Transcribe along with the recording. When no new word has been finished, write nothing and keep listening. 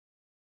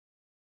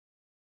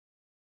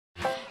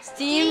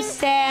STEAM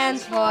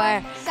stands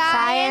for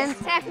Science,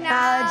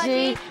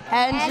 Technology,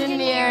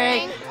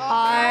 Engineering,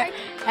 Art,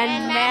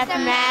 and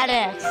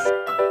Mathematics.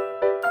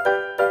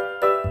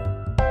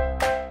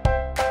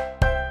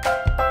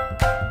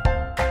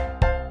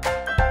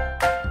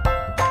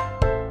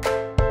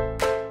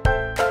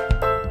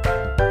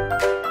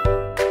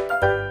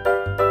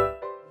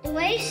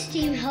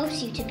 STEAM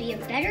helps you to be a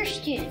better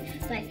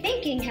student by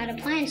thinking how to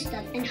plan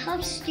stuff and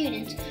helps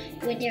students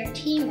with their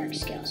teamwork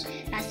skills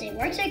as they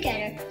work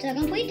together to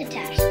complete the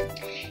task,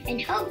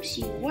 and helps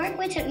you work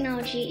with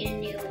technology in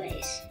new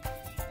ways.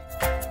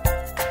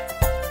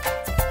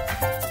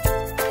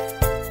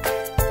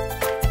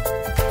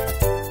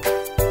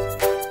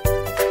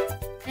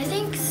 I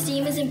think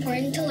STEAM is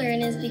important to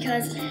learn is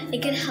because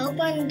it can help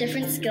on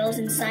different skills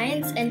in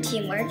science and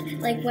teamwork,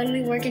 like when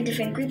we work in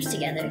different groups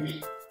together.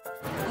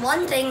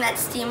 One thing that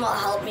STEAM will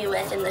help me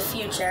with in the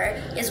future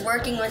is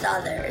working with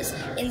others.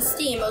 In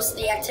STEAM, most of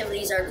the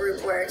activities are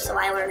group work, so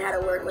I learn how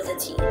to work with a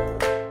team.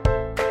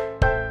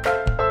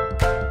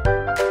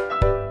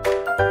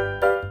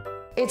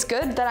 It's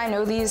good that I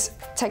know these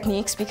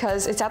techniques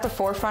because it's at the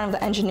forefront of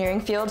the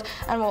engineering field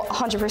and will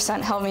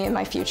 100% help me in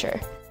my future.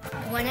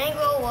 When I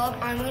grow up,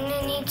 I'm going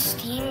to need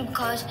STEAM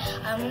because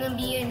I'm going to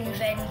be an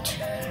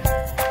inventor.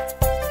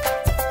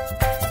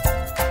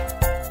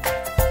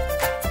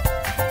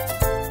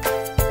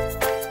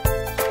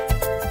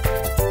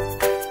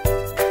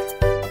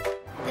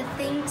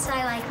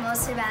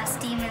 About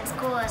STEAM in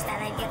school is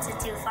that I get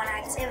to do fun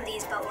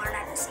activities but learn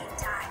at the same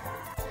time.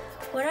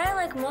 What I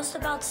like most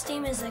about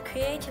STEAM is the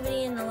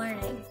creativity and the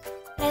learning.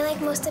 What I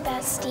like most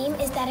about STEAM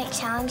is that it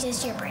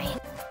challenges your brain.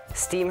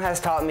 STEAM has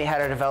taught me how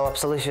to develop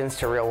solutions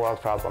to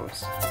real-world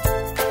problems.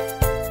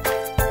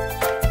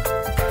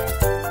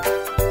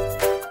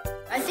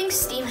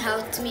 STEAM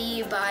helped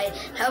me by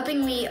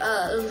helping me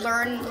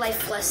learn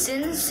life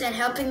lessons and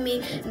helping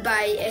me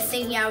by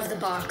thinking out of the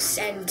box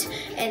and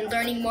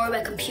learning more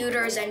about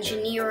computers,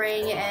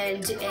 engineering,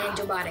 and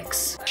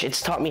robotics.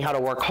 It's taught me how to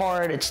work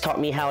hard. It's taught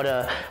me how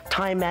to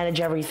time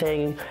manage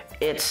everything.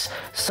 It's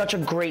such a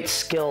great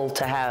skill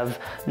to have,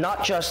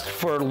 not just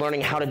for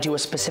learning how to do a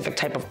specific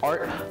type of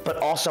art, but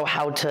also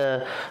how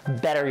to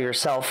better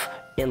yourself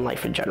in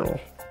life in general.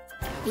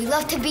 We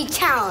love to be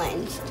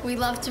challenged. We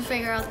love to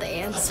figure out the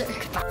answer.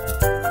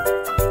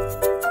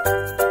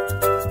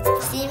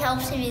 STEAM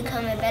helps me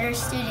become a better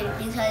student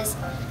because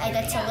I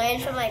get to learn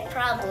from my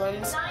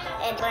problems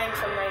and learn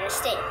from my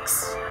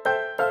mistakes.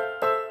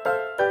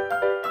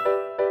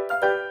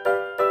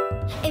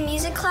 In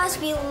music class,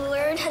 we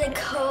learned how to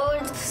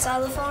code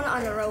xylophone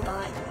on a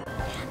robot.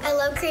 I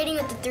love creating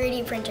with the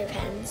 3D printer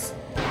pens.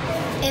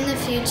 In the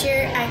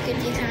future, I could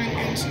become an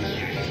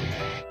engineer.